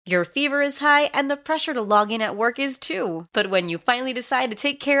Your fever is high, and the pressure to log in at work is too. But when you finally decide to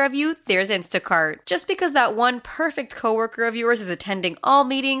take care of you, there's Instacart. Just because that one perfect coworker of yours is attending all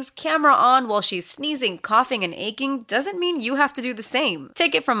meetings, camera on while she's sneezing, coughing, and aching, doesn't mean you have to do the same.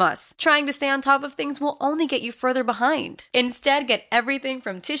 Take it from us. Trying to stay on top of things will only get you further behind. Instead, get everything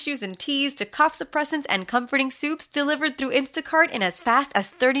from tissues and teas to cough suppressants and comforting soups delivered through Instacart in as fast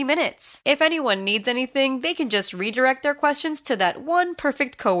as 30 minutes. If anyone needs anything, they can just redirect their questions to that one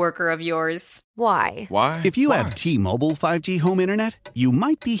perfect coworker of yours. Why? Why? If you have T-Mobile 5G home internet, you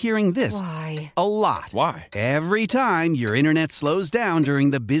might be hearing this Why? a lot. Why? Every time your internet slows down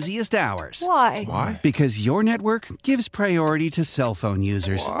during the busiest hours. Why? Why? Because your network gives priority to cell phone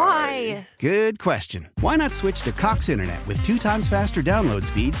users. Why? Good question. Why not switch to Cox Internet with 2 times faster download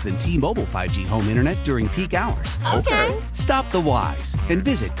speeds than T-Mobile 5G home internet during peak hours? Okay. Stop the whys and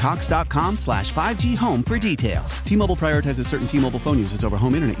visit cox.com/5G home for details. T-Mobile prioritizes certain T-Mobile phone users over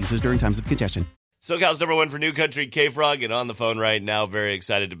home internet users during times of congestion. SoCal's number one for New Country, K-Frog, and on the phone right now, very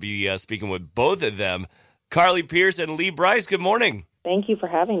excited to be speaking with both of them, Carly Pearce and Lee Brice. Good morning. Thank you for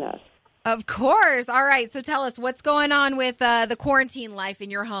having us. Of course. All right. So tell us, what's going on with the quarantine life in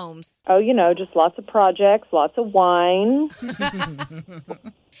your homes? Oh, just lots of projects, lots of wine.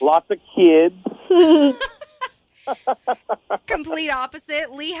 Lots of kids. Complete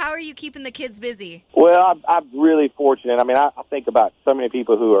opposite. Lee, how are you keeping the kids busy? Well, I'm really fortunate. I mean, I think about so many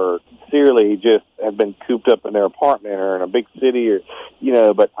people who are seriously just have been cooped up in their apartment or in a big city, or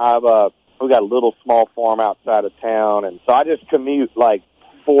but we've got a little small farm outside of town, and so I just commute like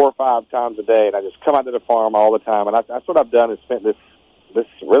 4 or 5 times a day, and I just come out to the farm all the time, and that's what I've done is spent this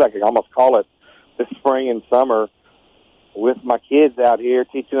really, I can almost call it this spring and summer with my kids out here,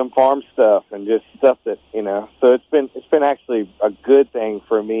 teaching them farm stuff and just stuff that, so it's been actually a good thing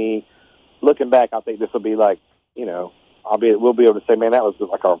for me. Looking back, I think this will be like, we'll be able to say, man, that was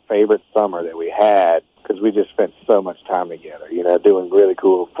like our favorite summer that we had because we just spent so much time together, doing really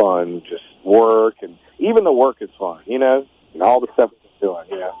cool, fun, just work, and even the work is fun, and all the stuff we're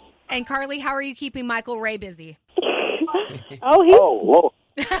doing, And Carly, how are you keeping Michael Ray busy? Oh, Lord.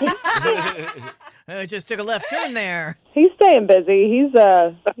 I just took a left turn there. He's staying busy. He's,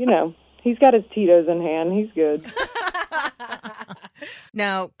 he's got his Tito's in hand. He's good.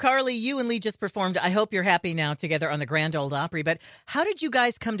 Now, Carly, you and Lee just performed I Hope You're Happy Now together on the Grand Ole Opry, but how did you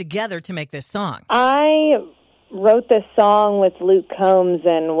guys come together to make this song? I wrote this song with Luke Combs,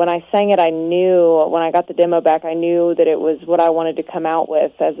 and when I sang it, I knew, when I got the demo back, I knew that it was what I wanted to come out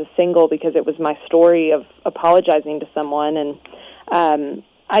with as a single because it was my story of apologizing to someone, and I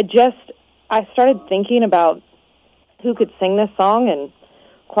started thinking about who could sing this song, and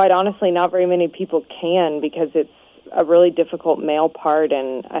quite honestly, not very many people can because it's a really difficult male part,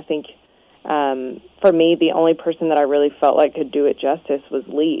 and I think for me, the only person that I really felt like could do it justice was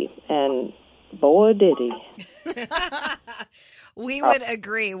Lee, and boy, did he. We would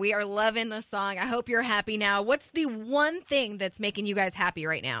agree. We are loving the song. I hope you're happy now. What's the one thing that's making you guys happy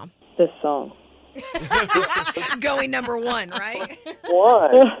right now? This song. Going number one, right?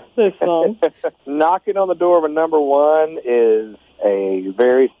 This song. Knocking on the door of a number one is a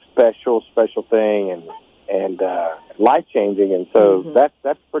very special thing and life changing, and so that's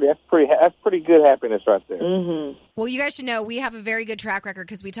pretty good happiness right there. Mm-hmm. Well, you guys should know we have a very good track record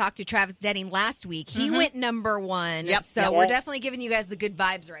because we talked to Travis Denning last week. He went number one. Yep. So we're definitely giving you guys the good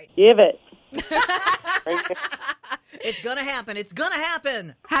vibes right now. Give it. It's going to happen. It's going to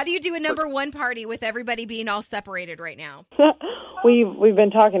happen. How do you do a number one party with everybody being all separated right now? We've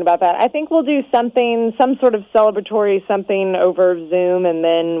been talking about that. I think we'll do some sort of celebratory something over Zoom, and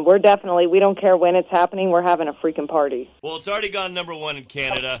then we don't care when it's happening, we're having a freaking party. Well, it's already gone number one in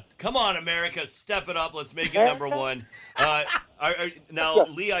Canada. Come on, America, step it up. Let's make it number one. Now,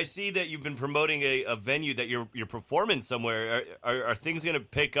 Lee, I see that you've been promoting a venue that you're performing somewhere. Are things going to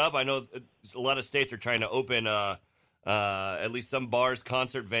pick up? I know a lot of states are trying to open at least some bars,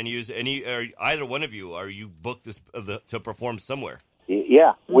 concert venues. Either one of you, are you booked to perform somewhere?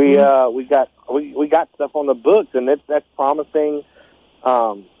 Yeah, we got stuff on the books, and that's promising.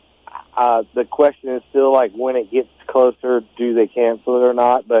 The question is still like when it gets closer, do they cancel it or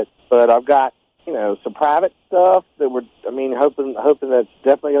not? But I've got some private stuff that we're hoping that's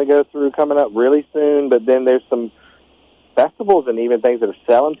definitely going to go through coming up really soon. But then there's some festivals and even things that are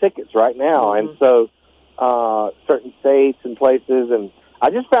selling tickets right now, and so certain states and places. And I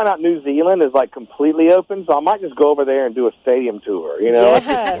just found out New Zealand is like completely open, so I might just go over there and do a stadium tour.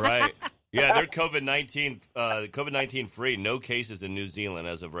 Yeah. Right. Yeah, they're COVID-19 free. No cases in New Zealand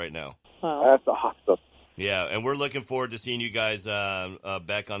as of right now. Wow. That's awesome. Yeah, and we're looking forward to seeing you guys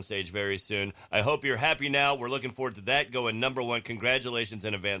back on stage very soon. I hope you're happy now. We're looking forward to that going number one. Congratulations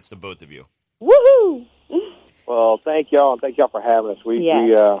in advance to both of you. Woohoo! Well, thank y'all, and thank y'all for having us.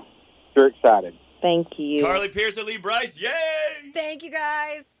 We're excited. Thank you. Carly, Pearce, and Lee Brice, yay! Thank you,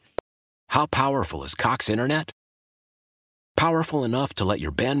 guys. How powerful is Cox Internet? Powerful enough to let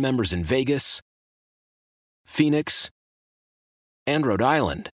your band members in Vegas, Phoenix, and Rhode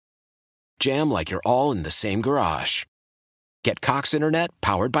Island jam like you're all in the same garage. Get Cox Internet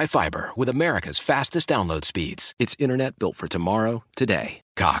powered by fiber with America's fastest download speeds. It's internet built for tomorrow, today.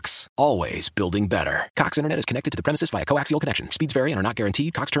 Cox, always building better. Cox Internet is connected to the premises via coaxial connection. Speeds vary and are not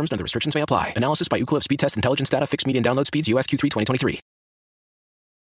guaranteed. Cox terms and other restrictions may apply. Analysis by Ookla of Speed Test Intelligence Data. Fixed median download speeds. US Q3 2023.